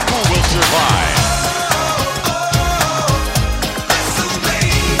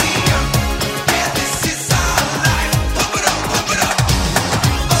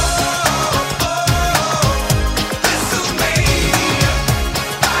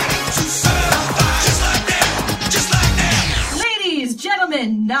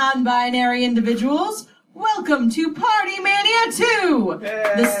non-binary individuals, welcome to Party Mania 2,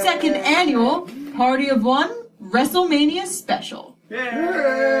 the second annual Party of One WrestleMania special.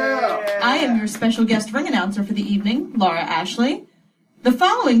 I am your special guest ring announcer for the evening, Laura Ashley. The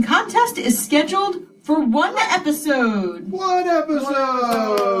following contest is scheduled for one episode. One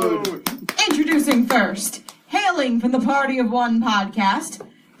episode! Introducing first, hailing from the Party of One podcast,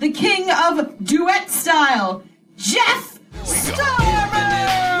 the king of duet style, Jeff Stormer!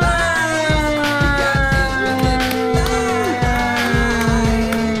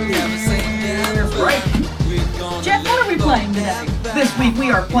 Jeff, what are we playing today? This week we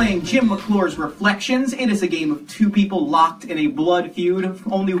are playing Jim McClure's Reflections. It is a game of two people locked in a blood feud,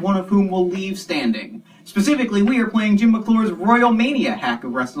 only one of whom will leave standing. Specifically, we are playing Jim McClure's Royal Mania hack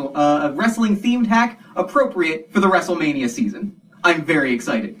of a wrestling-themed hack appropriate for the WrestleMania season. I'm very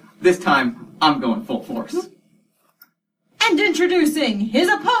excited. This time, I'm going full force. And introducing his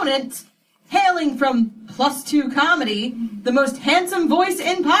opponent, hailing from Plus 2 Comedy, the most handsome voice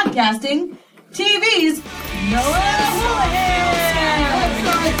in podcasting, TV's Noah Houlihan!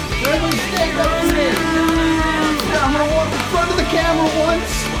 I'm gonna walk in front of the camera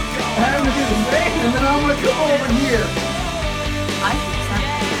once, and I'm gonna do the thing, and then I'm gonna come over here. I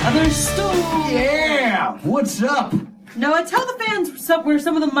think the other stool. Yeah! What's up? Noah, tell the fans where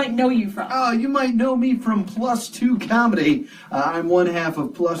some of them might know you from. You might know me from Plus 2 Comedy. I'm one half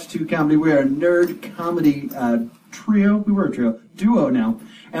of Plus 2 Comedy. We are a nerd comedy trio. We were a trio. Duo now.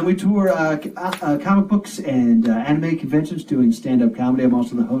 And we tour comic books and anime conventions doing stand-up comedy. I'm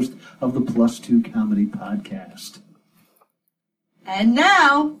also the host of the Plus 2 Comedy podcast. And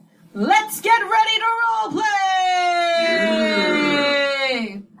now, let's get ready to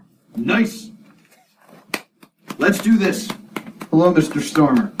roleplay! Nice. Let's do this. Hello, Mr.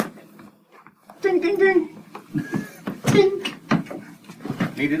 Stormer. Ding, ding, ding. Tink.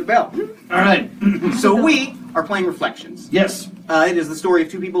 Needed a bell. All right. So we are playing Reflections. Yes. It is the story of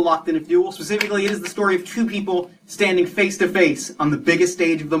two people locked in a duel. Specifically, it is the story of two people standing face to face on the biggest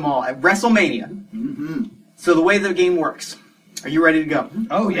stage of them all at WrestleMania. Mm-hmm. So the way the game works. Are you ready to go?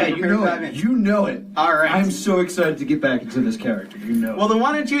 Oh, yeah, you know it. You know it. All right. I'm so excited to get back into this character. You know Well, it. then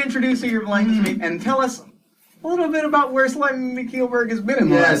why don't you introduce who you're playing this week and tell us a little bit about where Slimy McKeelberg has been in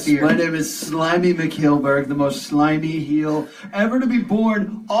the last year. My name is Slimy McKeelberg, the most slimy heel ever to be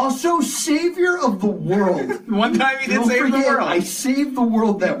born. Also, savior of the world. One time you did Don't save the forget, world. I saved the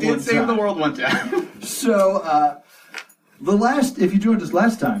world that You one did save time. the world one time. So, if you joined us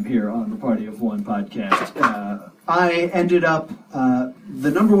last time here on the Party of One podcast, I ended up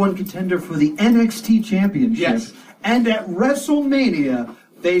the number one contender for the NXT Championship. Yes. And at WrestleMania,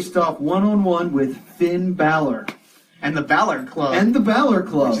 faced off one-on-one with Finn Balor. And the Ballard Club. And the Balor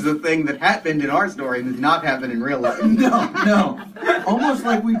Club. Which is a thing that happened in our story and did not happen in real life. No. Almost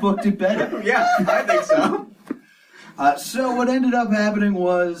like we booked it better. Yeah, I think so. So what ended up happening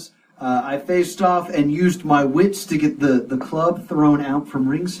was I faced off and used my wits to get the club thrown out from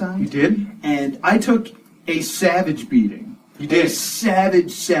ringside. You did? And I took a savage beating. You did? A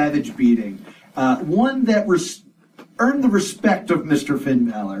savage beating. One that earned the respect of Mr. Finn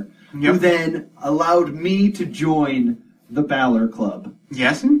Balor, who then allowed me to join the Balor Club.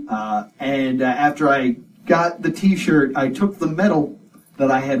 Yes? And after I got the T-shirt, I took the medal that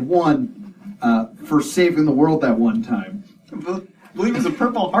I had won for saving the world that one time. I believe it was a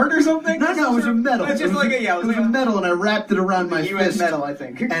Purple Heart or something? No, it was a medal. It's just it was a medal, and I wrapped it around my U.S. fist. medal, I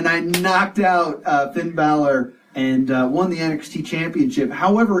think. And I knocked out Finn Balor and won the NXT Championship.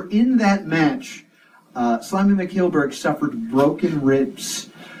 However, in that match, Slimy McKeelberg suffered broken ribs.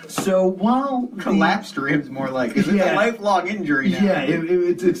 So while Collapsed ribs, more like. It's a lifelong injury now. Yeah,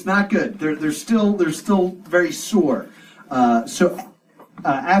 it's not good. They're still very sore. So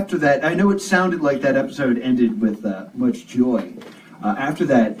after that, I know it sounded like that episode ended with much joy. After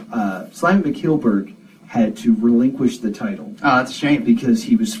that, Slimy McKeelberg had to relinquish the title. Oh, that's a shame. Because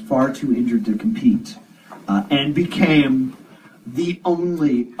he was far too injured to compete, and became the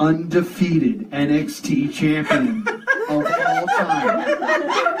only undefeated NXT champion of all time.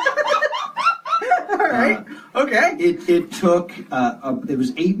 All right. Okay. It took, it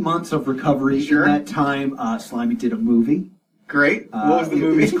was 8 months of recovery. Sure. In that time, Slimy did a movie. Great. What was the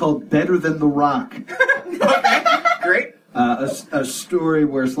movie? It's called Better Than The Rock. Okay. Great. A story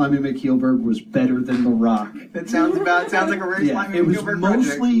where Slimy McKeelberg was better than The Rock. That sounds like a very Slimy It was McKeelberg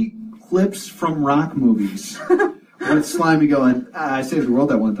mostly clips from Rock movies. With Slimy going, I saved the world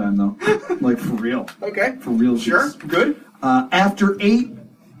that one time, though. Like, for real. Okay. For real. Sure. Good. After 8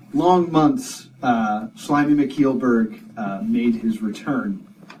 long months, Slimy McKeelberg made his return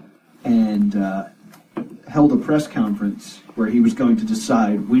and held a press conference where he was going to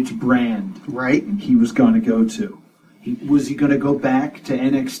decide which brand Right? he was going to go to. Was he going to go back to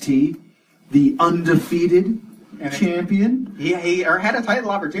NXT, the undefeated NXT. champion? He had a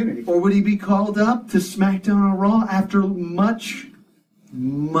title opportunity. Or would he be called up to SmackDown or Raw after much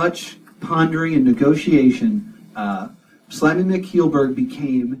pondering and negotiation? Slimy McKeelberg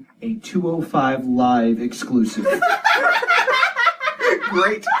became a 205 Live exclusive.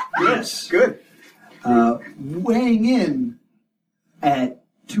 Great. Yes. Good. Weighing in at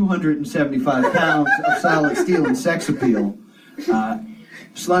 275 pounds of solid steel and sex appeal,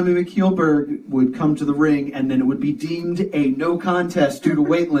 Slimy McKeelberg would come to the ring, and then it would be deemed a no contest due to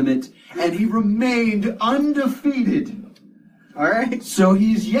weight limit, and he remained undefeated. All right. So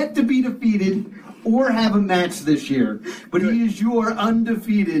he's yet to be defeated or have a match this year, but he is your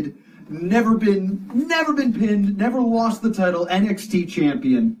undefeated, never been pinned, never lost the title NXT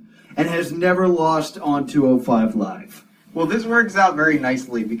champion, and has never lost on 205 Live. Well, this works out very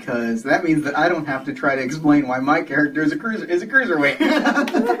nicely because that means that I don't have to try to explain why my character is a cruiserweight.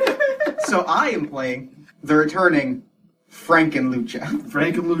 So I am playing the returning Frankenlucha.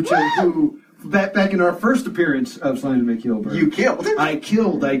 Frankenlucha, who back in our first appearance of Slimy McKeelberg, You killed.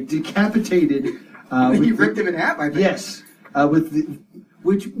 I decapitated. You ripped him in half, I think. Yes,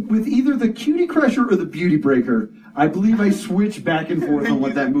 with either the Cutie Crusher or the Beauty Breaker. I believe I switch back and forth on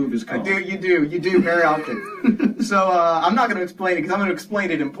what that move is called. You do very often. So I'm not going to explain it because I'm going to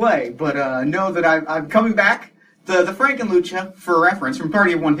explain it in play. But know that I'm coming back. The Frankenlucha, for reference, from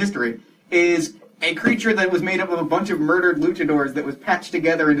Party of One history, is a creature that was made up of a bunch of murdered luchadors that was patched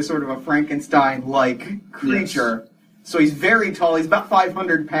together into sort of a Frankenstein-like creature. Yes. So he's very tall. He's about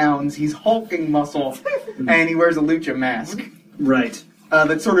 500 pounds. He's hulking muscle, and he wears a lucha mask. Right.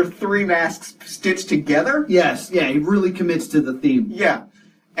 That's sort of three masks stitched together. Yes, yeah, he really commits to the theme. Yeah.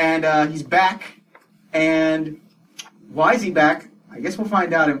 And he's back. And why is he back? I guess we'll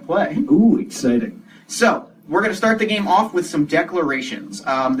find out in play. Ooh, exciting. So, we're going to start the game off with some declarations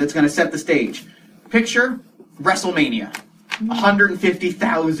that's going to set the stage. Picture WrestleMania.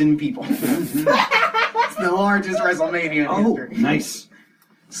 150,000 people. It's the largest WrestleMania in history. Oh, nice.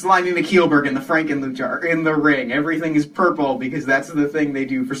 Slimy McKeelberg and the Frankenlucha are in the ring. Everything is purple because that's the thing they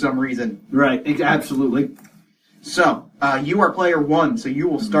do for some reason. Right, absolutely. So, you are player one, so you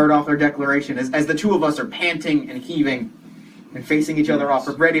will start off our declaration as the two of us are panting and heaving and facing each other off.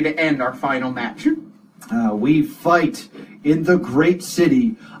 We're ready to end our final match. We fight in the great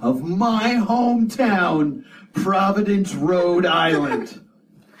city of my hometown, Providence, Rhode Island.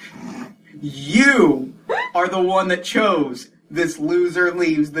 You are the one that chose this loser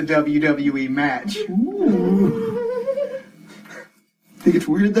leaves the WWE match. Ooh. I think it's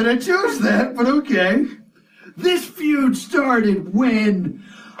weird that I chose that, but okay. This feud started when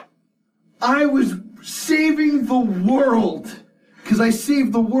I was saving the world. Because I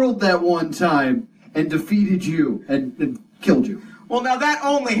saved the world that one time and defeated you and killed you. Well, now that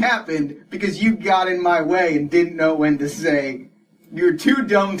only happened because you got in my way and didn't know when to say, "You're too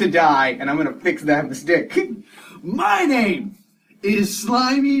dumb to die," and I'm going to fix that mistake. My name is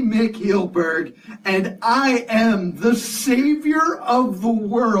Slimy McKeelberg, and I am the savior of the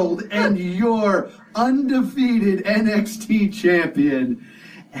world and your undefeated NXT champion.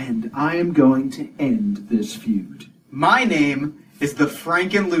 And I am going to end this feud. My name is the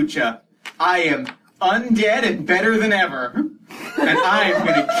Frankenlucha. I am undead and better than ever. And I am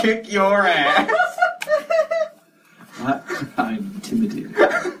going to kick your ass. I'm intimidated.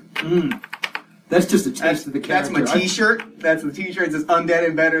 That's just a taste of the character. That's my t-shirt. That's the t-shirt. It says undead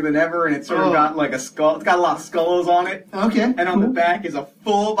and better than ever, and it's sort of got like a skull. It's got a lot of skulls on it. Okay. And on the back is a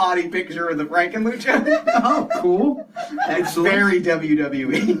full body picture of the Frankenlucha. Oh, cool. Excellent. Very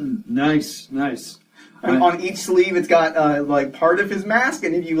WWE. Nice. And on each sleeve, it's got like part of his mask,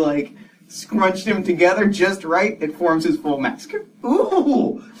 and if you like scrunched him together just right, it forms his full mask.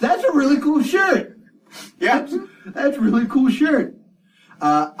 Ooh, that's a really cool shirt. Yeah. That's a really cool shirt.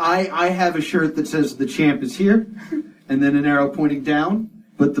 I have a shirt that says the champ is here, and then an arrow pointing down,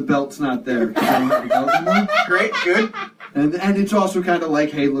 but the belt's not there. I don't have the belt anymore. Great, good. And it's also kind of like,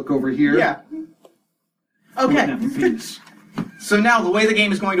 hey, look over here. Yeah. Okay. So now the way the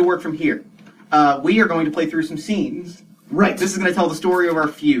game is going to work from here, we are going to play through some scenes. Right. This is going to tell the story of our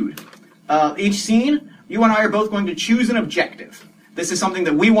feud. Each scene, you and I are both going to choose an objective. This is something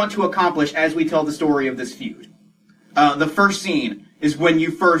that we want to accomplish as we tell the story of this feud. The first scene is when you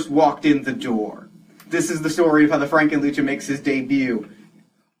first walked in the door. This is the story of how the Frankenlucha makes his debut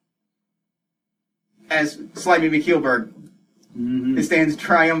as Slimy McKeelberg. He stands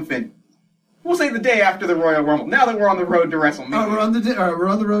triumphant We'll say the day after the Royal Rumble. Now that we're on the road to WrestleMania. Oh, we're on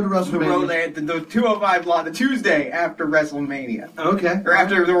the road to WrestleMania. The 205 Live, the Tuesday after WrestleMania. Okay. Or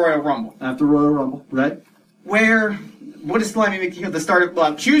after the Royal Rumble. After Royal Rumble, right? What is Slimy McHeel? The start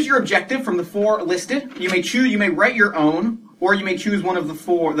of choose your objective from the 4 listed. You may write your own, or you may choose one of the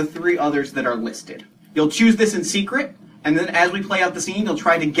 3 others that are listed. You'll choose this in secret, and then as we play out the scene, you'll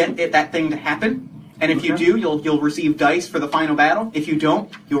try to get that thing to happen. And if you do, you'll receive dice for the final battle. If you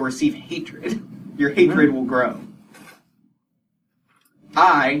don't, you'll receive hatred. Your hatred will grow.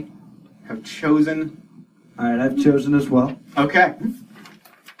 I have chosen. All right, I've chosen as well. Okay.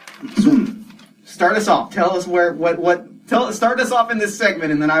 So, start us off. Tell us start us off in this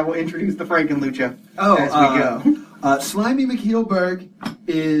segment, and then I will introduce the Frankenlucha as we go. Slimy McHeelberg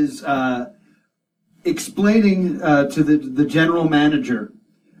is explaining to the general manager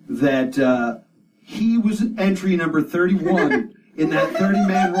that he was entry number 31 in that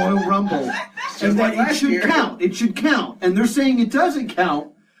 30-man Royal Rumble, and that it should count. It should count. And they're saying it doesn't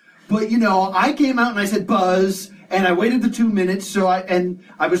count. But, I came out and I said, buzz, and I waited the 2 minutes, and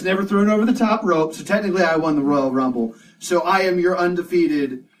I was never thrown over the top rope, so technically I won the Royal Rumble. So I am your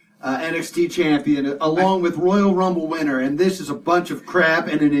undefeated NXT champion, along with Royal Rumble winner, and this is a bunch of crap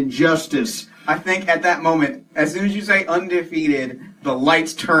and an injustice. I think at that moment, as soon as you say undefeated, the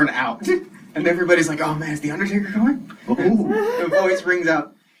lights turn out. And everybody's like, oh man, is The Undertaker coming? The voice rings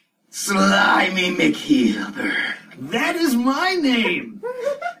out, Slimy McHeelberg. That is my name.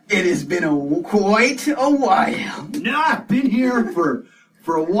 It has been quite a while. No, I've been here for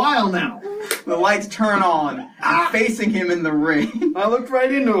a while now. The lights turn on, facing him in the ring. I looked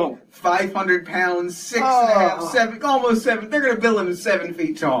right into him. 500 pounds, 6.5, 7, almost 7. They're going to bill him 7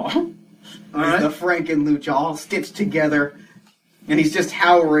 feet tall. All right. The Frankenlucha all stitched together. And he's just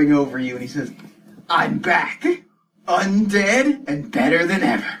towering over you, and he says, I'm back, undead, and better than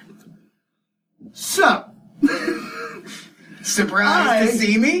ever. Sup? Surprised to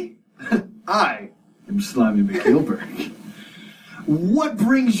see me? I am Slimy McHeelberg. What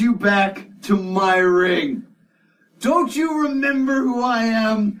brings you back to my ring? Don't you remember who I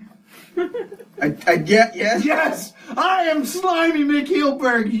am? Yes? Yes! I am Slimy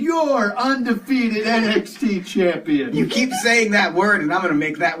McHeelberg, your undefeated NXT champion. You keep saying that word, and I'm going to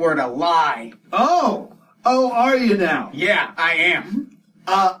make that word a lie. Oh, are you now? Yeah, I am.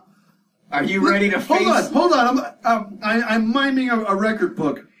 Are you ready to face... Hold on. I'm miming a record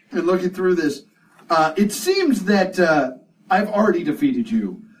book and looking through this. It seems that I've already defeated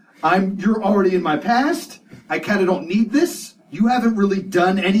you. You're already in my past. I kind of don't need this. You haven't really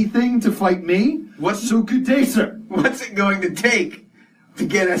done anything to fight me. So good day, sir. What's it going to take to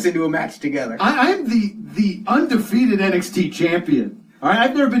get us into a match together? I'm the undefeated NXT champion. All right,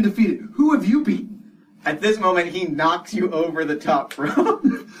 I've never been defeated. Who have you beaten? At this moment, he knocks you over the top rope.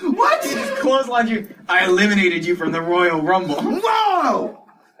 What? He just clotheslines you. I eliminated you from the Royal Rumble. Whoa!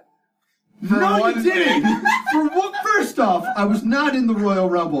 No, you didn't. First off, I was not in the Royal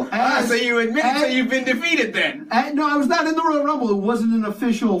Rumble. So you admit that you've been defeated then? No, I was not in the Royal Rumble. It wasn't an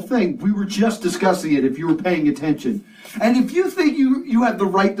official thing. We were just discussing it, if you were paying attention. And if you think you have the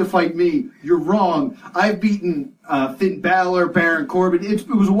right to fight me, you're wrong. I've beaten Finn Balor, Baron Corbin. It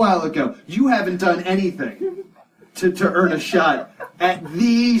was a while ago. You haven't done anything to earn a shot at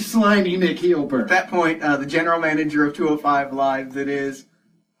the Slimy McHeelberg. At that point, the general manager of 205 Live, that is...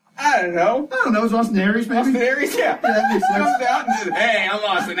 I don't know. It's Austin Aries, maybe? Austin Aries, yeah. That makes sense. Comes out and says, hey, I'm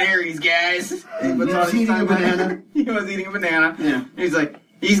Austin Aries, guys. He was eating a banana. He was eating a banana. Yeah. And he's like,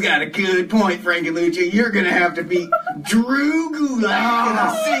 he's got a good point, Frankenlucha. You're going to have to beat Drew Gulak in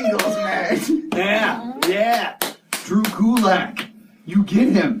a singles match. Yeah. Drew Gulak. You get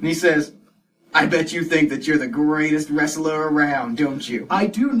him. And he says, I bet you think that you're the greatest wrestler around, don't you? I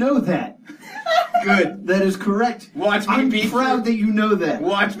do know that. Good. That is correct. I'm proud that you know that.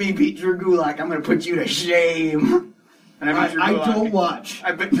 Watch me beat Drew Gulak. I'm going to put you to shame. And I don't watch.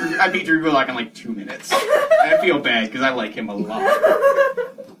 I beat Drew Gulak in like 2 minutes. And I feel bad because I like him a lot.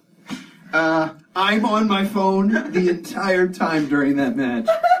 I'm on my phone the entire time during that match.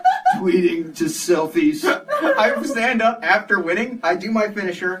 Tweeting just selfies. I stand up after winning. I do my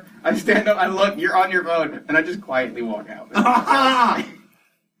finisher. I stand up. I look. You're on your phone. And I just quietly walk out.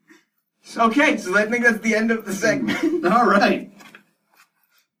 Okay, so I think that's the end of the segment. All right.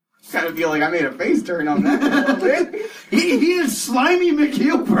 Kind of feel like I made a face turn on that a little bit. He is Slimy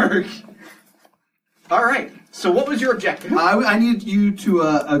McHeelberg. All right. So what was your objective? I need you to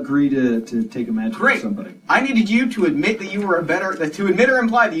agree to take a match with somebody. I needed you to admit that you were to admit or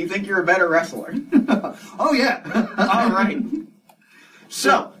imply that you think you're a better wrestler. Oh, yeah. All right.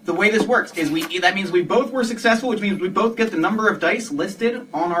 So, the way this works is that means we both were successful, which means we both get the number of dice listed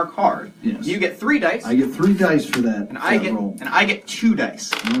on our card. Yes. You get 3 dice. I get 3 dice for that. And I get 2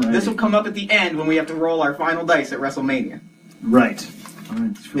 dice. Alright. This will come up at the end when we have to roll our final dice at WrestleMania. Right. All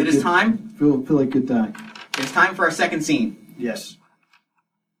right. It is time. Feel like good die. It's time for our second scene. Yes.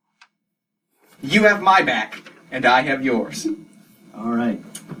 You have my back, and I have yours. All right.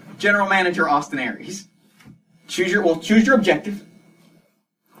 General Manager Austin Aries. Choose your objective.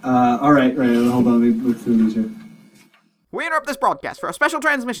 All right. Hold on. Let me look through these here. We interrupt this broadcast for a special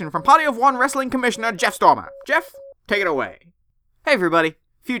transmission from Party of One Wrestling Commissioner Jeff Stormer. Jeff, take it away. Hey everybody,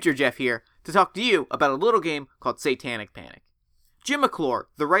 Future Jeff here, to talk to you about a little game called Satanic Panic. Jim McClure,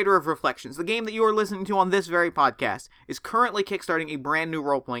 the writer of Reflections, the game that you are listening to on this very podcast, is currently kickstarting a brand new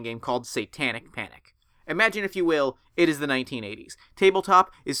role-playing game called Satanic Panic. Imagine, if you will, it is the 1980s.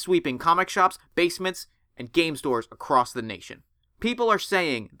 Tabletop is sweeping comic shops, basements, and game stores across the nation. People are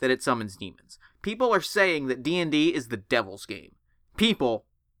saying that it summons demons. People are saying that D&D is the devil's game. People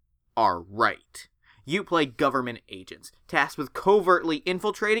are right. You play government agents, tasked with covertly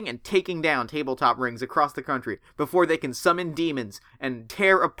infiltrating and taking down tabletop rings across the country before they can summon demons and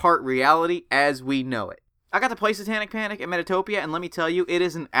tear apart reality as we know it. I got to play Satanic Panic at Metatopia, and let me tell you, it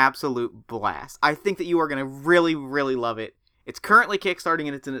is an absolute blast. I think that you are going to really, really love it. It's currently kickstarting,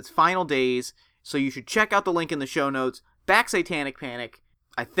 and it's in its final days, so you should check out the link in the show notes. Back Satanic Panic.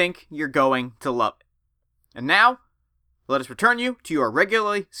 I think you're going to love it. And now, let us return you to your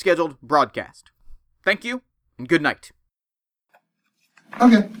regularly scheduled broadcast. Thank you, and good night.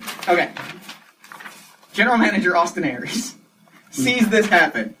 Okay. General Manager Austin Aries sees this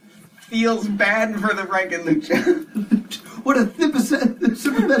happen. Feels bad for the Frankenlucha. What a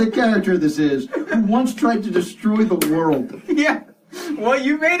sympathetic character this is, who once tried to destroy the world. Yeah. Well,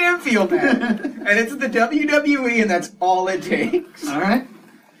 you made him feel bad. And it's the WWE, and that's all it takes. All right.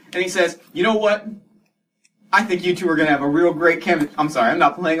 And he says, you know what? I think you two are going to have a real great chemistry. I'm sorry, I'm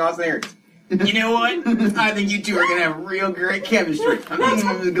not playing Austin Aries. You know what? I think you two are going to have real great chemistry.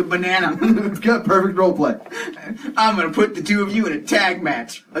 I'm a good banana. We've got perfect role play. I'm going to put the two of you in a tag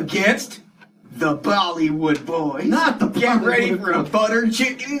match against the Bollywood Boys. Not the Get Bollywood ready for a Boys. butter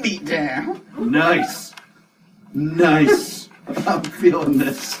chicken beatdown. Nice. I'm feeling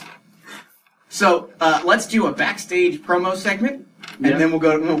this. So, let's do a backstage promo segment, and then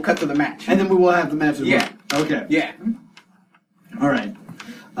we'll cut to the match. And then we will have the match as Yeah. well. Okay. Yeah. All right.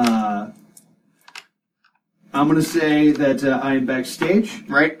 I'm going to say that I am backstage.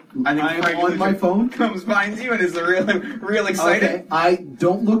 Right? I am on my phone. Comes finds you and is real excited. Okay. I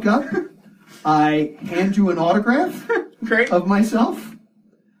don't look up. I hand you an autograph Great. of myself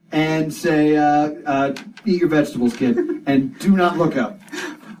and say, eat your vegetables, kid, and do not look up.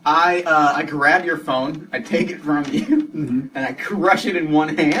 I grab your phone, I take it from you, and I crush it in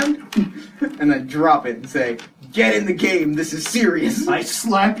one hand, and I drop it and say, get in the game, this is serious. I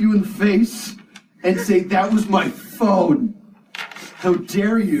slap you in the face and say, that was my phone. How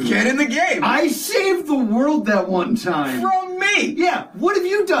dare you? Get in the game. I saved the world that one time. From me. Yeah, what have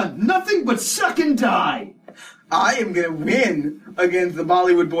you done? Nothing but suck and die. I am going to win against the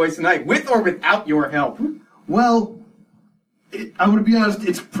Bollywood Boys tonight, with or without your help. Well, I'm going to be honest,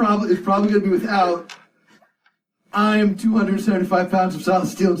 it's probably going to be without. I'm 275 pounds of solid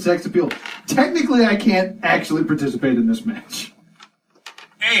steel and sex appeal. Technically, I can't actually participate in this match.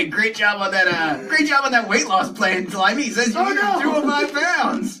 Hey, great job on that weight loss plan, Slimy. He says you need 205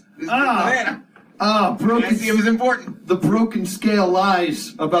 pounds. Banana. Broken. I see it was important. The broken scale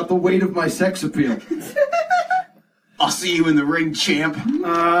lies about the weight of my sex appeal. I'll see you in the ring, champ. All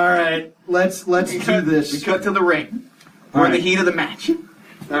right, let's do this. We cut to the ring. We're in the heat of the match.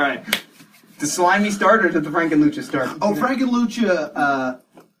 All right. Does Slimy start or does the Frankenlucha start? Oh, Frankenlucha,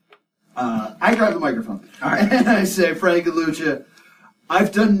 I grab the microphone. All right. And I say, Frankenlucha,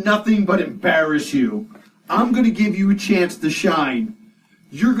 I've done nothing but embarrass you. I'm going to give you a chance to shine.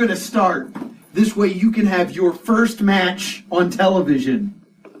 You're going to start. This way you can have your first match on television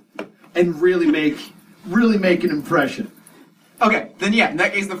and really make an impression. Okay, then yeah, in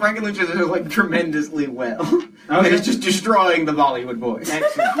that case, the Frankenluchas are like tremendously well. Okay. And it's just destroying the Bollywood Boys.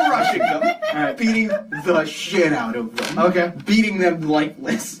 Excellent. Crushing them. Alright. Beating the shit out of them. Okay. Beating them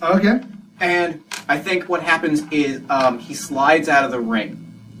lifeless. Okay. And I think what happens is he slides out of the ring.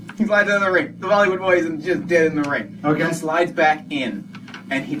 He slides out of the ring. The Bollywood Boys are just dead in the ring. Okay. He slides back in,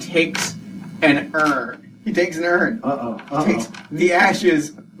 and he takes an urn. He takes the ashes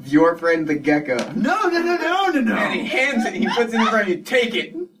of your friend the Gecko. No. And he hands it, and he puts it in front of you. Take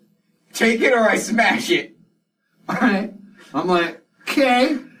it. Take it or I smash it. All right. I'm like,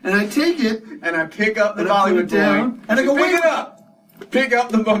 okay. And I take it. And I pick up the And I put Bollywood it down, boy. and I go, pick wait. it up. pick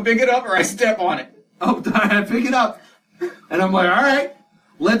it up or I step on it. Oh, I pick it up. And I'm like, all right,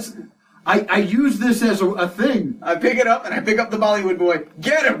 I use this as a thing. I pick it up and I pick up the Bollywood boy.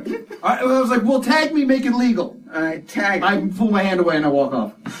 Get him! I was like, well, tag me, make it legal. I tag I him. pull my hand away and I walk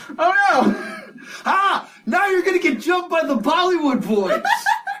off. Oh no! Now you're gonna get jumped by the Bollywood boys.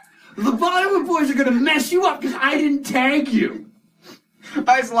 The Bollywood boys are gonna mess you up because I didn't tag you.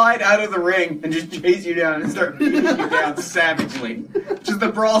 I slide out of the ring and just chase you down and start beating you down savagely. Just the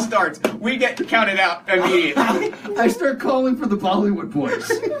brawl starts. We get counted out immediately. I start calling for the Bollywood boys.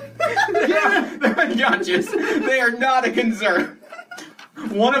 They're unconscious. They are not a concern.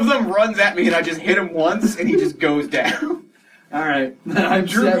 One of them runs at me and I just hit him once and he just goes down. All right.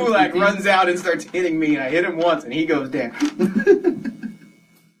 Drew Gulak runs out and starts hitting me and I hit him once and he goes down.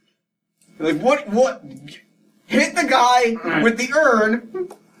 Like, what? Hit the guy with the urn.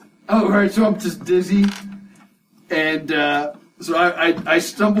 Oh, right. So I'm just dizzy. And so I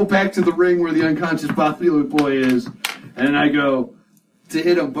stumble back to the ring where the unconscious Bollywood boy is. And I go to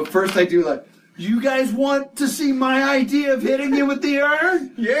hit him. But first I do like, you guys want to see my idea of hitting you with the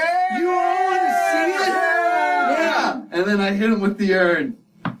urn? Yeah! You all want to see it? Yeah. And then I hit him with the urn.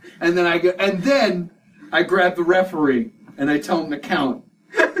 And then I grab the referee and I tell him to count.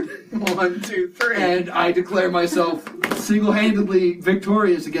 1, 2, 3. And I declare myself single-handedly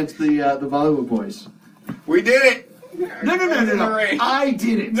victorious against the Bollywood boys. We did it! No. The ring. I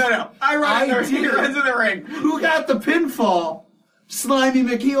did it. No. He runs in the ring. Who got the pinfall? Slimy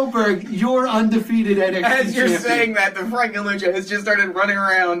McKeelberg, you're undefeated NXT As you're champion. saying that, the Frankenlucha has just started running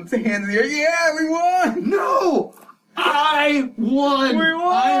around, hands in the air. Yeah, we won! No! I won! We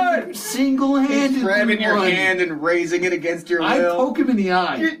won! I'm single-handedly He's grabbing your won. hand and raising it against your I will. poke him in the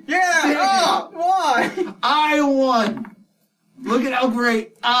eye. Yeah! Why? I won! Look at how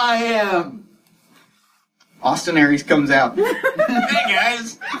great I am! Austin Aries comes out. Hey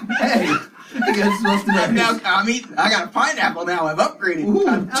guys! Hey! I guess Austin I'm now Aries. Tommy. I got a pineapple now. I've upgraded. Ooh.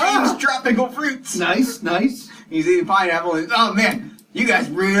 I've changed tropical fruits. Nice. He's eating pineapple and oh man, you guys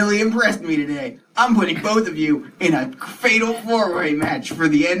really impressed me today. I'm putting both of you in a fatal four-way match for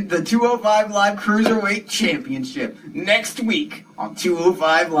the 205 Live Cruiserweight Championship next week on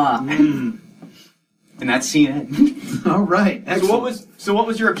 205 Live. And that's CNN. All right. So what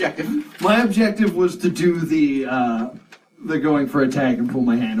was your objective? My objective was to do the going for a tag and pull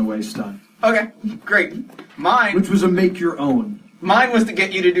my hand away stunt, Okay, great. Mine which was a make your own. was to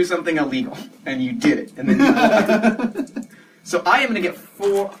get you to do something illegal, and you did it. And then you So I am going to get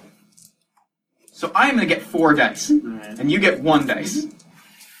 4. So I am going to get 4 dice, Right. and you get 1 dice.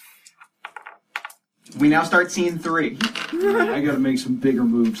 We now start scene 3. I got to make some bigger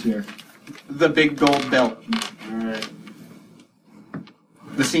moves here. The big gold belt. All right.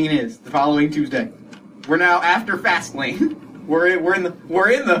 The scene is the following Tuesday. We're now after Fastlane. We're in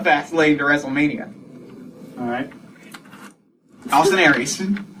the fast lane to WrestleMania. All right. Austin Aries,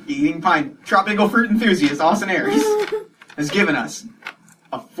 eating tropical fruit enthusiast Austin Aries, has given us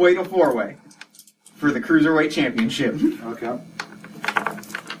a fatal 4-way for the Cruiserweight Championship. Okay.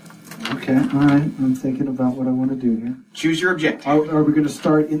 Okay. All right. I'm thinking about what I want to do here. Choose your objective. Are we going to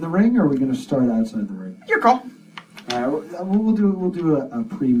start in the ring, or are we going to start outside the ring? Your call. All right. We'll do a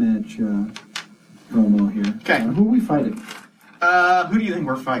pre-match promo here. Okay. Who are we fighting? Who do you think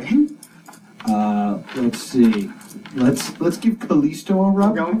we're fighting? Let's see. Let's give Kalisto a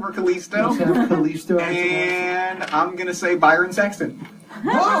rub. Going for Kalisto. Let's have Kalisto. And I'm gonna say Byron Saxton.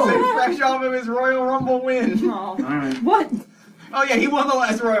 Whoa! Fresh off of his Royal Rumble win. All right. What? Oh yeah, he won the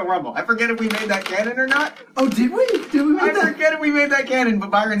last Royal Rumble. I forget if we made that canon or not. Oh, did we? Did we I make that? forget if we made that canon, but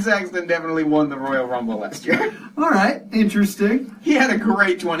Byron Saxton definitely won the Royal Rumble last year. All right. Interesting. He had a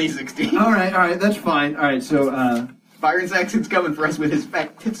great 2016. All right. That's fine. All right. So, Byron Saxton's coming for us with his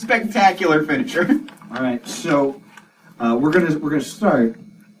spectacular finisher. all right. So, we're gonna start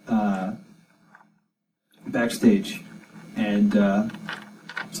backstage, and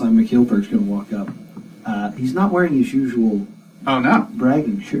Simon McKeelberg's gonna walk up. He's not wearing his usual Oh no.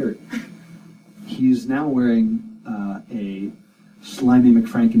 bragging shirt. He's now wearing a Slimy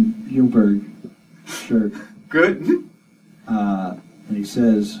McFrankenhielberg shirt, Good. and he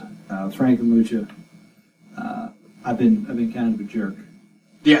says, "Frankenlucha, I've been kind of a jerk,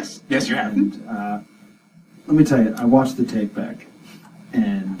 Yes you have. and let me tell you, I watched the tape back,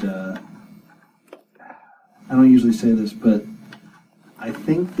 and I don't usually say this, but I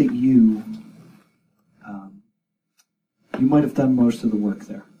think that you might have done most of the work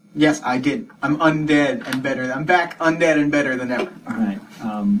there." Yes, I did. I'm undead and better. I'm back undead and better than ever. All right.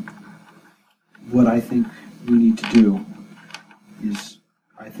 What I think we need to do is,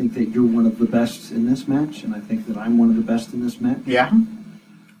 I think that you're one of the best in this match, and I think that I'm one of the best in this match. Yeah?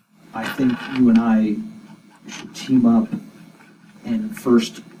 I think you and I should team up and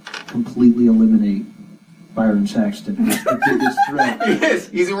first completely eliminate Byron Saxton, who's the biggest threat He is.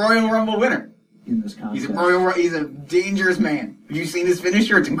 He's a Royal Rumble winner. in this contest. He's a dangerous man. Have you seen his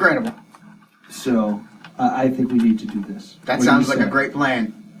finisher? It's incredible. So, I think we need to do this. That What do sounds you like a say? great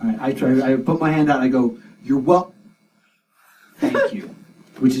plan. All right, I put my hand out and I go, "You're well." Thank you.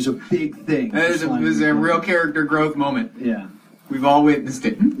 Which is a big thing. That is a real character growth moment. Yeah. We've all witnessed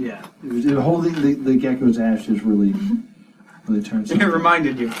it. Yeah. Holding the gecko's ashes really turns. It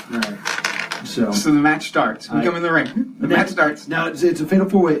reminded you. Right. So the match starts. We come in the ring. The match starts. Now it's a fatal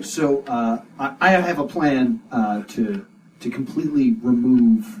 4-way. So I have a plan to completely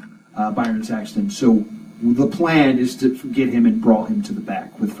remove Byron Saxton. So the plan is to get him and brawl him to the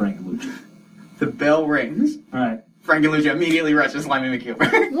back with Frank and Lucha. The bell rings. All right. Frank and Lucha immediately rushes Slimey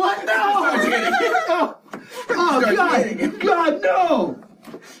McKeever. What? Starts No! hitting him. Oh Starts hitting him. God, no!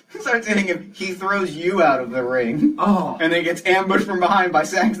 Starts hitting him. He throws you out of the ring. Oh. And then gets ambushed from behind by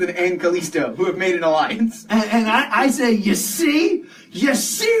Saxton and Kalisto, who have made an alliance. And I say, you see? You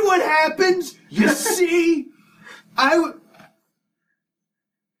see what happens? You see? I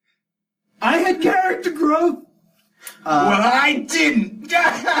had character growth. Well, I didn't.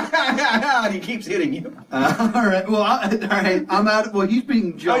 And he keeps hitting you. All right. Well, all right. I'm out. Well, he's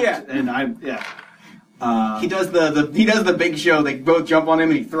being jumped, yeah. and He does the big show. They both jump on him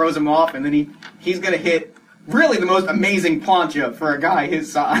and he throws him off, and then he's gonna hit really the most amazing plancha for a guy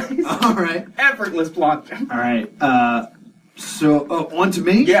his size. All right. Effortless plancha. All right. So on to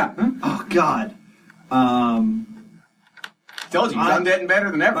me. Yeah. Oh God. Told you, he's undead and better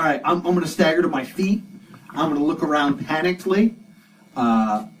than ever. All right. I'm gonna stagger to my feet. I'm gonna look around panikedly.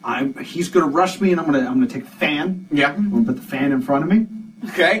 He's gonna rush me, and I'm gonna take a fan. Yeah. I'm gonna put the fan in front of me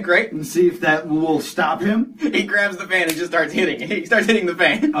Okay, great. and see if that will stop him. He grabs the fan and just starts hitting it. He starts hitting the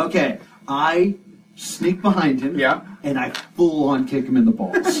fan. Okay. I sneak behind him. Yeah. And I full on kick him in the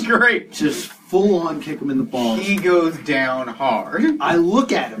balls. Great. Just full on kick him in the balls. He goes down hard. I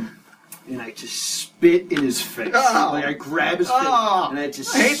look at him and I just spit in his face. Oh. Like I grab his face Oh. and I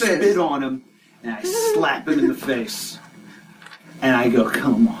just I hate spit this. on him and I slap him in the face. And I go,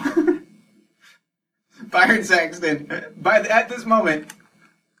 come on. Byron Saxton, at this moment,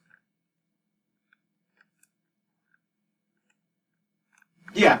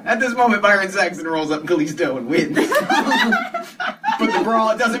 Byron Saxton rolls up Kalisto and wins. But the brawl,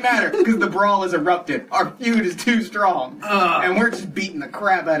 it doesn't matter, because the brawl has erupted. Our feud is too strong. And we're just beating the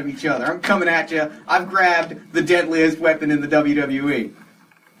crap out of each other. I'm coming at you. I've grabbed the deadliest weapon in the WWE.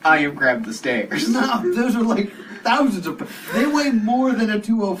 I have grabbed the stairs. No, those are like thousands of. They weigh more than a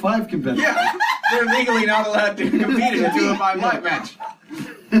 205 competitor. Yeah, they're legally not allowed to compete in a 205 live match.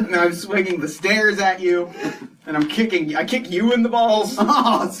 And I'm swinging the stairs at you, and I kick you in the balls.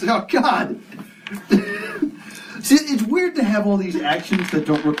 Oh God. See, it's weird to have all these actions that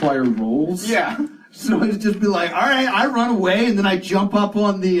don't require rolls. Yeah. So it's just be like, all right, I run away, and then I jump up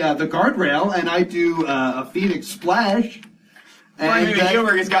on the guardrail, and I do a Phoenix Splash. Brian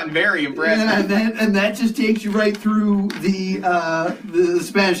Gilbert has gotten very impressed. Yeah, and that just takes you right through the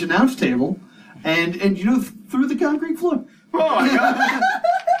Spanish announce table, and through the concrete floor. Oh my God.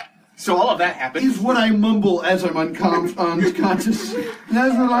 So all of that happens. Is what I mumble as I'm unconscious.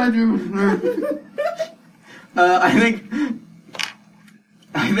 That's what I do. I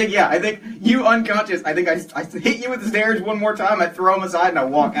think you unconscious. I think I hit you with the stairs one more time. I throw him aside and I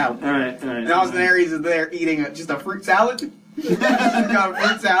walk out. All right. And Austin Aries is there eating just a fruit salad. He's got a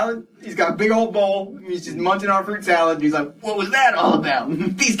fruit salad. He's got a big old bowl. He's just munching on fruit salad. And he's like, "What was that all about?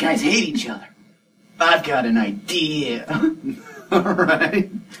 These guys hate each other. I've got an idea." All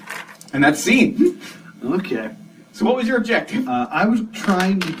right. And that's scene. Okay. So what was your objective? I was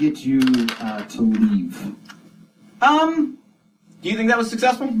trying to get you to leave. Do you think that was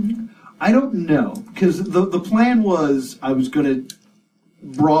successful? I don't know, because the plan was I was going to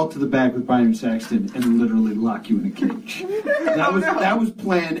brawl to the back with Byron Saxton and literally lock you in a cage. That was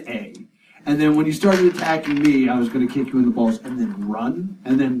plan A. And then when you started attacking me, I was going to kick you in the balls and then run.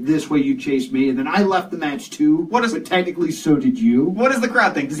 And then this way you chased me. And then I left the match too. But technically so did you. What does the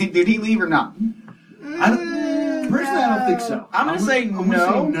crowd think? Did he leave or not? Personally, I don't think so. I'm going to say no.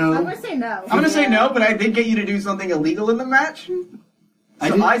 I'm gonna say no. I'm going to say no, but I did get you to do something illegal in the match.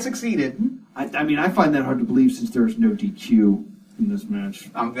 So I succeeded. I mean, I find that hard to believe since there is no DQ in this match.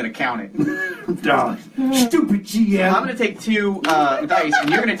 I'm going to count it. Stupid GM. I'm going to take 2 dice, and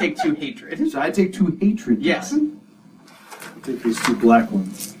you're going to take 2 hatred. So I take 2 hatred. Yes. I'll take these 2 black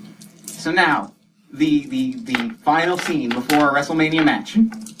ones. So now, the final scene before a WrestleMania match.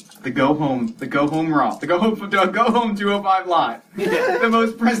 The go home Raw, the go home 205 Live, the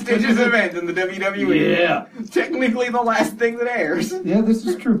most prestigious event in the WWE. Yeah. Technically, the last thing that airs. Yeah, this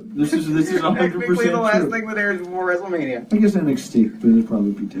is true. This is 100% Technically, the last true. thing that airs before WrestleMania. I guess NXT, but it'd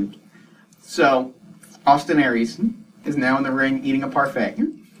probably be taped. So, Austin Aries is now in the ring eating a parfait.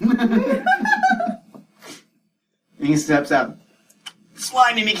 And he steps out.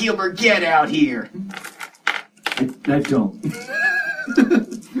 Slimy McKeelberg, get out here! I don't.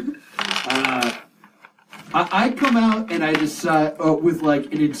 I come out and I decide with like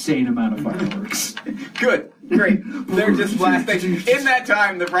an insane amount of fireworks. Good, great. They're just blasting. In that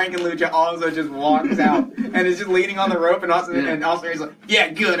time, the Frankenlucha also just walks out and is just leaning on the rope, and Austin Aries like, "Yeah,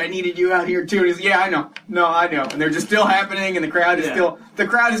 good. I needed you out here too." And he's, "Yeah, I know. No, I know." And they're just still happening, and the crowd is the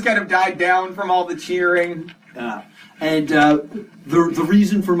crowd has kind of died down from all the cheering. And the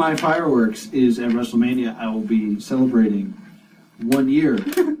reason for my fireworks is at WrestleMania I will be celebrating 1 year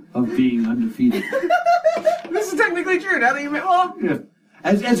of being undefeated. This is technically true. Now that you admit, well, Yeah.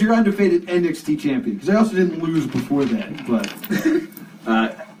 As your undefeated NXT champion, because I also didn't lose before that, but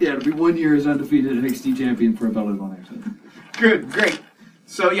it'll be 1 year as undefeated NXT champion for a belt on actually. good, great.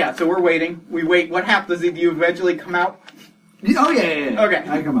 So so we're waiting. We wait. What happens if you eventually come out? Oh yeah. Okay.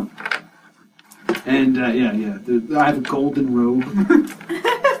 I come up. And I have a golden robe.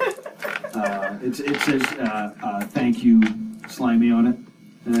 It says "Thank you, Slimy" on it.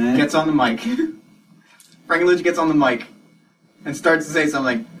 And Gets on the mic. Frankenlucha gets on the mic and starts to say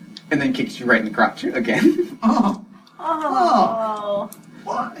something, and then kicks you right in the crotch again. Oh.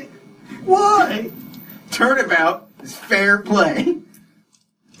 Why? Turnabout is fair play.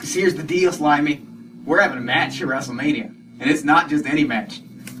 Because here's the deal, Slimy. We're having a match at WrestleMania, and it's not just any match.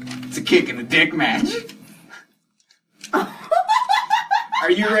 It's a kick in the dick match. Are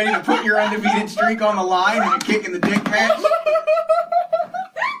you ready to put your undefeated streak on the line in a kick in the dick match?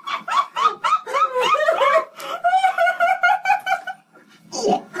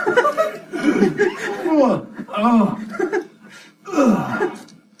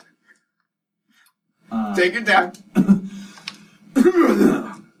 Take your time.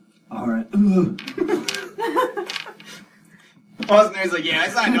 All right. Austin Aries like, yeah, I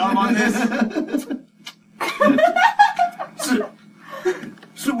signed off on this.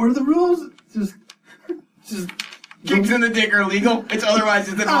 So what are the rules? Just Kicks in the dick are legal. It's otherwise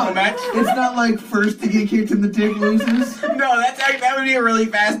just a normal match. It's not like first to get kicked in the dick loses. No, that would be a really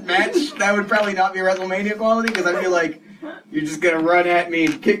fast match. That would probably not be WrestleMania quality because I feel like you're just gonna run at me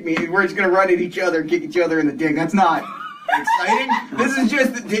and kick me. We're just gonna run at each other and kick each other in the dick. That's not exciting. This is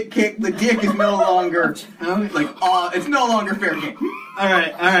just the dick kick. The dick is no longer it's no longer fair game. All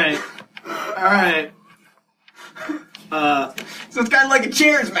right. So it's kind of like a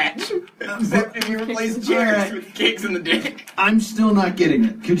chairs match, except if you replace chairs with kicks in the dick. I'm still not getting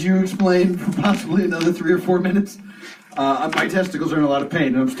it. Could you explain for possibly another 3 or 4 minutes? My testicles are in a lot of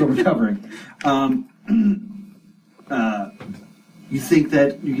pain, and I'm still recovering. You think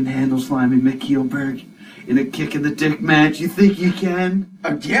that you can handle Slimy McKeelberg in a kick in the dick match? You think you can?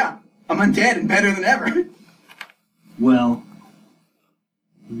 Yeah, I'm undead and better than ever. Well,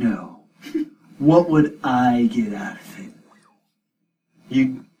 no. What would I get out of it?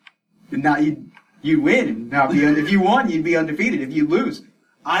 You'd win and not be if you won, you'd be undefeated. If you lose,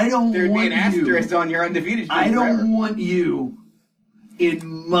 I don't there'd want be an asterisk you. on your undefeated streak I don't forever. want you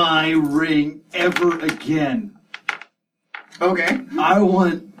in my ring ever again. Okay. I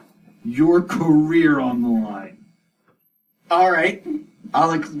want your career on the line. All right.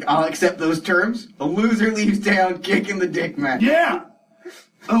 I'll accept those terms. A loser leaves town, kick in the dick match. Yeah.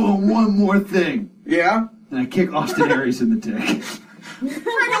 Oh, and one more thing. Yeah? And I kick Austin Aries in the dick.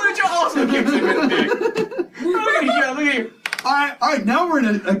 Frankenlucha also kicks him in the dick. Look at you. All right, now we're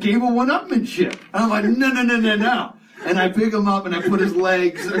in a game of one-upmanship. And I'm like, no. And I pick him up and I put his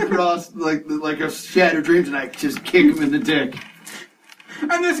legs across like a Shattered Dreams and I just kick him in the dick.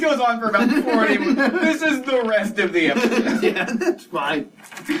 And this goes on for about 40 minutes. This is the rest of the episode. Yeah, that's fine.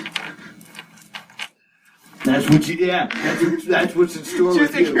 That's what that's what's in store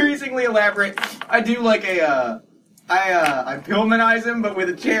Just with you. increasingly elaborate. I do like I Pillmanize him, but with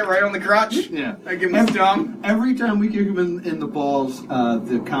a chair right on the crotch. Yeah. I give him a stomp. Every time we kick him in the balls,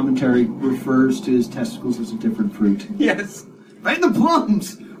 the commentary refers to his testicles as a different fruit. Yes. Right in the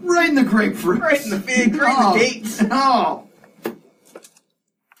plums! Right in the grapefruit! Right in the fig, right in the dates. Oh!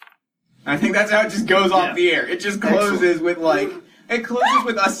 I think that's how it just goes off Yeah. the air. It just closes with it closes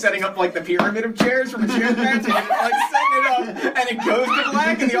with us setting up like the pyramid of chairs from a chairs match, and it's like setting it up, and it goes to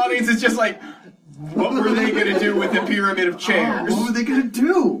black, and the audience is just like, what were they gonna do with the pyramid of chairs? What were they gonna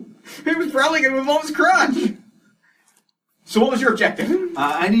do? He was probably going to involve his crotch. So what was your objective?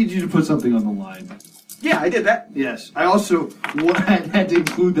 I need you to put something on the line. Yeah, I did that. Yes. I also had to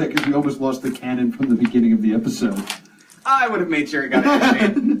include that because we almost lost the cannon from the beginning of the episode. I would have made sure it got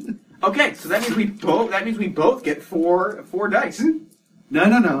it. Okay, so that means we both get four dice.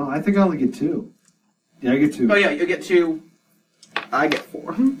 No. I think I only get 2. Yeah, I get 2. Oh yeah, you get 2. I get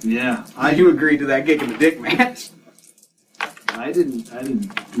 4. Yeah. I do agree to that gig in the dick match. I didn't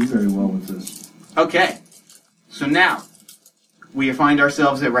do very well with this. Okay, so now we find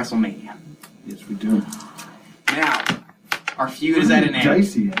ourselves at WrestleMania. Yes, we do. Now, our feud is at an end.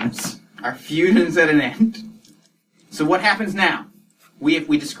 Dicey ass. Our feud is at an end. So what happens now? We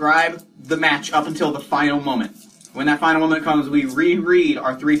describe the match up until the final moment. When that final moment comes, we reread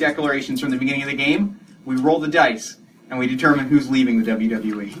our 3 declarations from the beginning of the game. We roll the dice, and we determine who's leaving the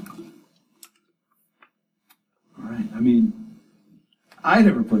WWE. All right. I mean, I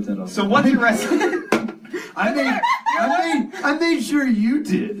never put that on. So what's your wrestling? I made sure you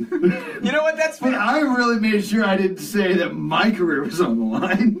did. You know what? That's But fair. I really made sure I didn't say that my career was on the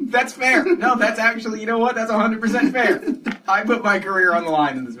line. That's fair. No, that's actually, you know what? That's 100% fair. I put my career on the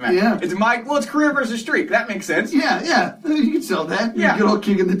line in this match. Yeah. It's career versus streak. That makes sense. Yeah. You can sell that. Yeah. Good old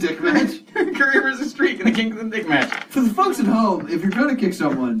kick in the dick match. Career versus streak in the King of the Dick match. For the folks at home, if you're going to kick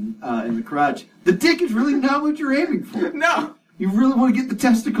someone in the crotch, the dick is really not what you're aiming for. No. You really want to get the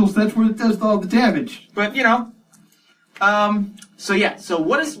testicles. That's where it does all the damage. But, you know. So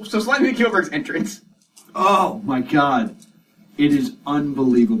Slimy McKeelberg's entrance. Oh my God, it is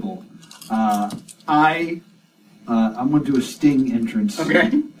unbelievable. I'm going to do a Sting entrance.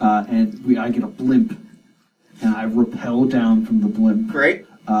 Okay. And I get a blimp, and I rappel down from the blimp. Great.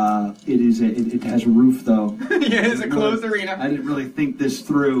 It has a roof though. Yeah, it's a closed arena. I didn't really think this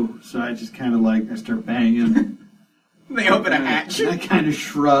through, so I just kind of I start banging. They open a hatch. I kind of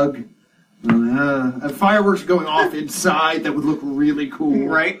shrug. Fireworks going off inside that would look really cool.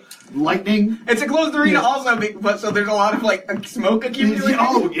 Right. Lightning. It's a closed arena Yeah. also, but so there's a lot of smoke accumulating.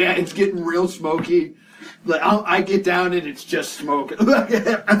 Oh yeah, it's getting real smoky. I get down and it's just smoke. But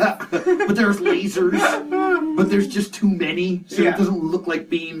there's lasers. But there's just too many, so Yeah. it doesn't look like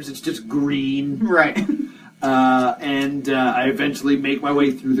beams. It's just green. Right. And I eventually make my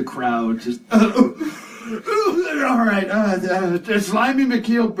way through the crowd. Just all right. Slimy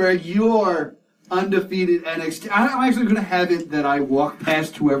McKeelberg, you're undefeated NXT. I'm actually going to have it that I walk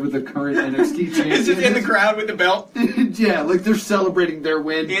past whoever the current NXT champion It's just in the is. crowd with the belt. Yeah, they're celebrating their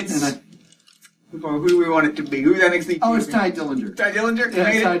win. It's... Who do we want it to be? Who's NXT? Oh, it's Ty Dillinger. Ty Dillinger? Yeah,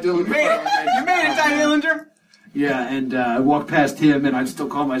 You Ty made it. Dillinger. You made it. You made it, Ty Dillinger. Yeah, and I walk past him, and I still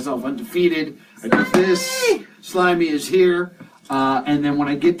call myself undefeated. I do this. Slimy is here, and then when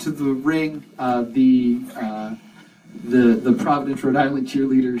I get to the ring, the Providence, Rhode Island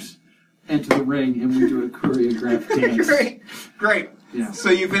cheerleaders enter the ring, and we do a choreographed dance. Great. Yeah. So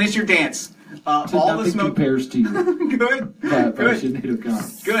you finish your dance. All the Nothing smoke. compares to you. Good. By Good. Sinead O'Connor.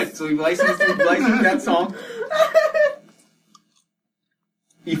 Good. So we've licensed that song.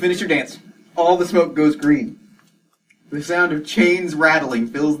 You finish your dance. All the smoke goes green. The sound of chains rattling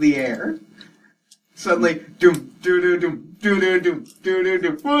fills the air. Suddenly, doom, doo doo doom, doo doo doom, doo doo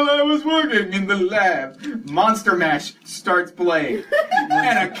doom. While I was working in the lab, Monster Mash starts playing,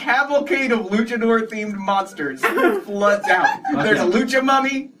 and a cavalcade of luchador-themed monsters floods out. There's a lucha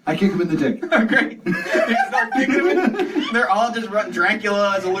mummy. I kick him in the dick. Great. They start kicking them. They're all just running.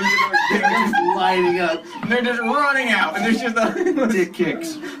 Dracula as a luchador. Just lighting up. They're just running out, and there's just a... Dick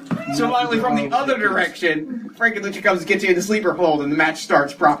kicks. So finally, from the other direction, Frankie Lucha comes and gets you in the sleeper hold, and the match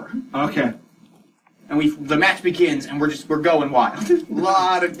starts proper. Okay. And the match begins, and we're going wild.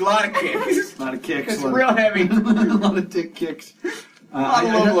 lot of kicks. A lot of kicks. It's real heavy. A lot of dick kicks. lot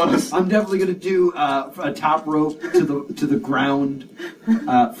of low blows. I'm definitely going to do a top rope to the ground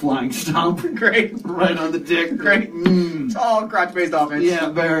flying stomp. Great. Right on the dick. Great. It's all crotch-based offense. Yeah,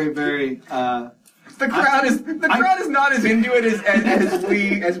 very, very. The crowd is not as into it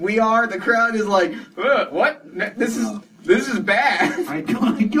as we are. The crowd is like, what? This is bad. I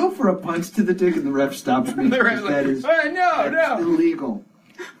go for a punch to the dick and the ref stops me. The ref's like, That is no. illegal.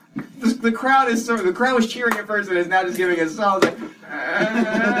 The crowd was cheering at first and is now just giving us songs like,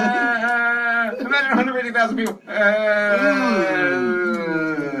 imagine 150,000 people.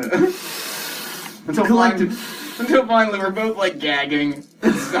 Until finally we're both like gagging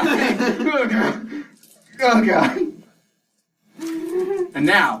and sighing. Oh god. And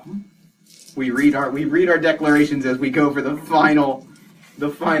now we read our declarations as we go for the final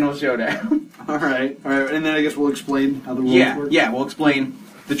showdown. All right, and then I guess we'll explain how the rules work. Yeah, we'll explain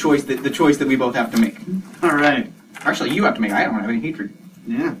the choice that we both have to make. All right. Actually, you have to make. I don't have any hatred.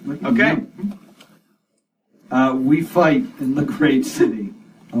 Yeah. look at Okay. you. We fight in the great city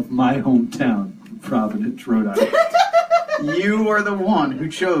of my hometown, Providence, Rhode Island. You are the one who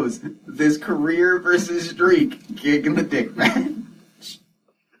chose this career versus streak kick in the dick match.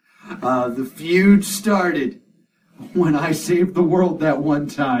 The feud started when I saved the world that one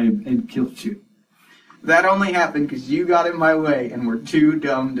time and killed you. That only happened because you got in my way and were too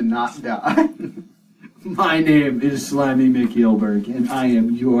dumb to not die. My name is Slimy McGilberg, and I am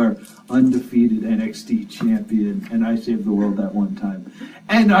your undefeated NXT champion, and I saved the world that one time.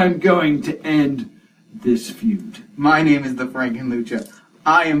 And I'm going to end this feud. My name is the Frankenlucha.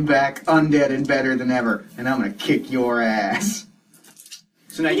 I am back, undead and better than ever, and I'm gonna kick your ass.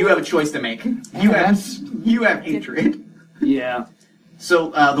 So now you have a choice to make. You have hatred. Yeah. So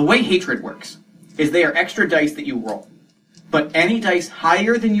the way hatred works is they are extra dice that you roll, but any dice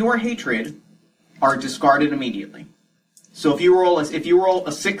higher than your hatred are discarded immediately. So if you roll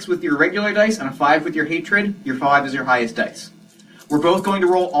a 6 with your regular dice and a 5 with your hatred, your 5 is your highest dice. We're both going to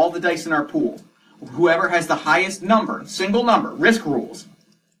roll all the dice in our pool. Whoever has the highest number, single number, risk rules,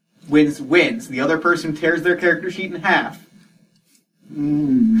 wins. The other person tears their character sheet in half.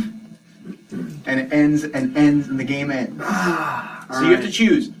 And it ends, and the game ends. So you have to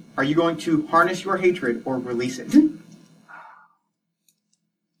choose. Are you going to harness your hatred or release it?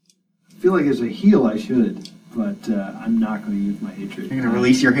 I feel like as a heel I should, but I'm not going to use my hatred. You're going to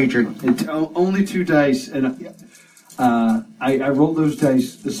release your hatred. It's only 2 dice, and I rolled those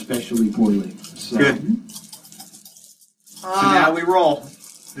dice especially poorly. So. Good. So now we roll.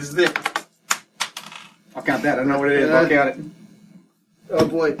 This is it. I'll count that. I don't know what it is. I'll count it. Oh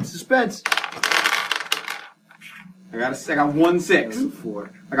boy, suspense. I got 1 6.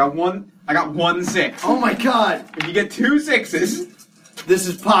 4. I got one 6. Oh my god! If you get 2 6s, This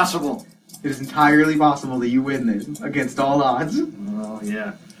is possible. it is entirely possible that you win this against all odds. Oh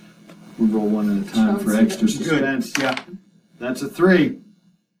yeah. We roll one at a time for extra suspense. Yeah. That's a 3.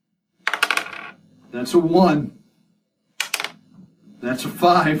 That's a 1. That's a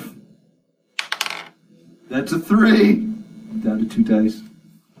 5. That's a 3. I'm down to 2 dice.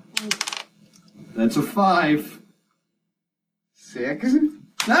 That's a 5. 6.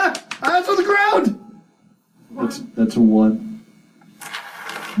 That's on the ground. That's a 1.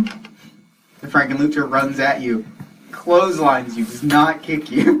 The Frankenlucha runs at you, clotheslines you, does not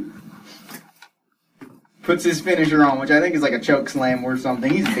kick you. Puts his finisher on, which I think is like a choke slam or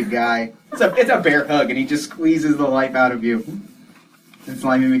something. He's a big guy. It's a bear hug, and he just squeezes the life out of you. And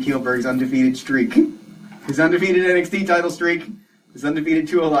Slimy McKeelberg's undefeated streak. His undefeated NXT title streak, his undefeated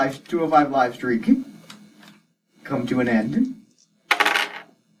 205 live streak, come to an end.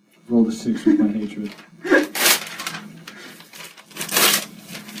 Rolled a 6 with my hatred.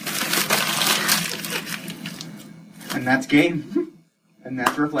 And that's game. And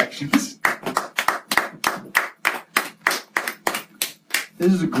that's Reflections.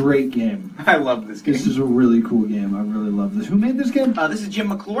 This is a great game. I love this game. This is a really cool game. I really love this. Who made this game? This is Jim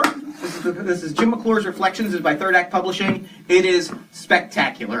McClure. This is Jim McClure's Reflections. It's by Third Act Publishing. It is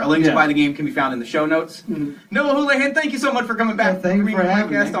spectacular. A link to buy the game can be found in the show notes. Mm-hmm. Noah Houlihan, thank you so much for coming back. Yeah, thank you for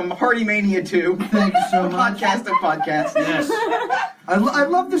having podcast me. on Party Mania 2. Thank you so much. Podcast of podcasts. Yes. I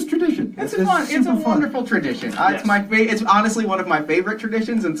love this tradition. It's a wonderful tradition. Yes. It's honestly one of my favorite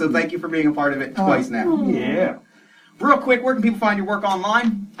traditions, and so thank you for being a part of it twice now. Yeah. Real quick, where can people find your work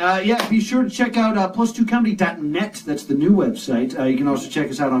online? Be sure to check out plus2comedy.net. That's the new website. You can also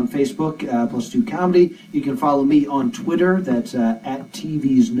check us out on Facebook, Plus2Comedy. You can follow me on Twitter. That's at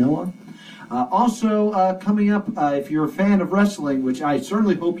TV's Noah. Also, coming up, if you're a fan of wrestling, which I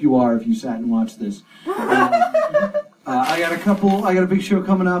certainly hope you are if you sat and watched this, I got a big show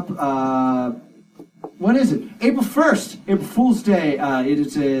coming up. When is it? April 1st, April Fool's Day. It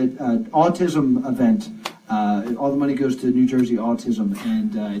is an autism event. All the money goes to New Jersey Autism,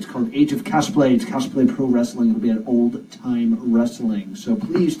 and it's called Age of Cosplay. It's cosplay pro wrestling. It'll be at Old Time Wrestling. So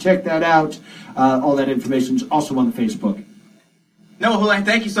please check that out. All that information is also on the Facebook. Noah Houlihan,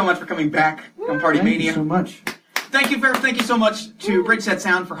 thank you so much for coming back on Party Thank Mania. you so much. Thank you so much to Bridgeset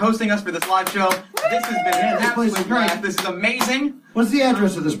Sound for hosting us for this live show. This has been an this place is absolute great. blast. This is amazing. What's the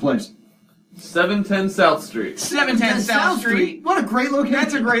address of this place? 710 South Street. 710 South Street. What a great location.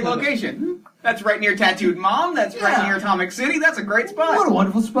 That's a great location. That's right near Tattooed Mom. That's right near Atomic City. That's a great spot. What a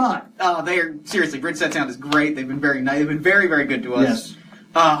wonderful spot. They are seriously. Bridgeset Sound is great. They've been very nice. They've been very, very good to us.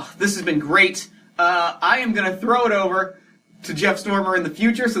 Yes. This has been great. I am going to throw it over to Jeff Stormer in the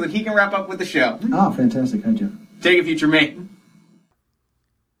future so that he can wrap up with the show. Oh, fantastic. Hi, Jeff. Take it, future me.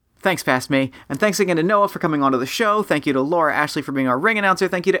 Thanks, Past Me. And thanks again to Noah for coming onto the show. Thank you to Laura Ashley for being our ring announcer.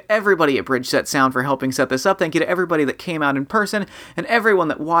 Thank you to everybody at Bridge Set Sound for helping set this up. Thank you to everybody that came out in person and everyone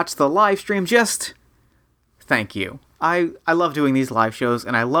that watched the live stream. Just thank you. I love doing these live shows,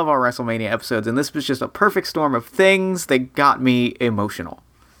 and I love our WrestleMania episodes, and this was just a perfect storm of things that got me emotional.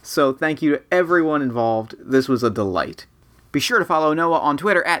 So thank you to everyone involved. This was a delight. Be sure to follow Noah on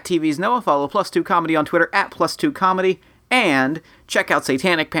Twitter at TV's Noah. Follow Plus 2 Comedy on Twitter at Plus 2 Comedy. And check out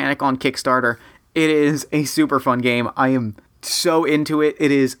Satanic Panic on Kickstarter. It is a super fun game. I am so into it.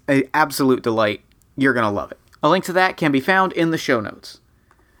 It is an absolute delight. You're going to love it. A link to that can be found in the show notes.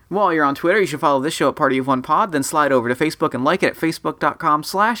 While you're on Twitter, you should follow this show at Party of One Pod, then slide over to Facebook and like it at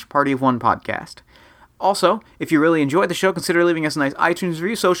facebook.com/partyofonepodcast. Also, if you really enjoyed the show, consider leaving us a nice iTunes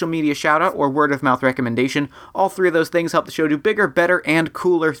review, social media shout-out, or word-of-mouth recommendation. All three of those things help the show do bigger, better, and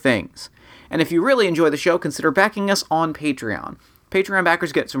cooler things. And if you really enjoy the show, consider backing us on Patreon. Patreon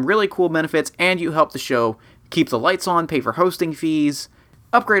backers get some really cool benefits, and you help the show keep the lights on, pay for hosting fees,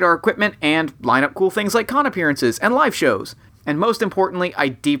 upgrade our equipment, and line up cool things like con appearances and live shows. And most importantly, I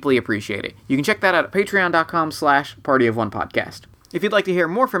deeply appreciate it. You can check that out at patreon.com/partyofonepodcast. If you'd like to hear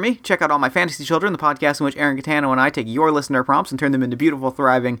more from me, check out All My Fantasy Children, the podcast in which Aaron Catano and I take your listener prompts and turn them into beautiful,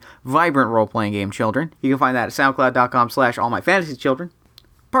 thriving, vibrant role-playing game children. You can find that at soundcloud.com/allmyfantasychildren.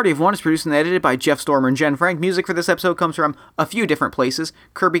 Party of One is produced and edited by Jeff Stormer and Jen Frank. Music for this episode comes from a few different places: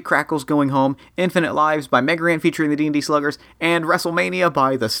 Kirby Crackles Going Home, Infinite Lives by Mega Ran featuring the D&D Sluggers, and WrestleMania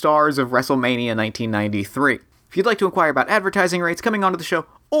by the stars of WrestleMania 1993. If you'd like to inquire about advertising rates coming onto the show,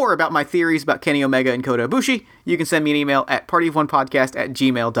 or about my theories about Kenny Omega and Kota Ibushi, you can send me an email at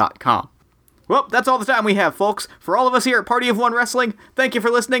partyofonepodcast@gmail.com. Well, that's all the time we have, folks. For all of us here at Party of One Wrestling, thank you for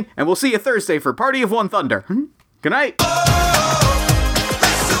listening, and we'll see you Thursday for Party of One Thunder. Good night.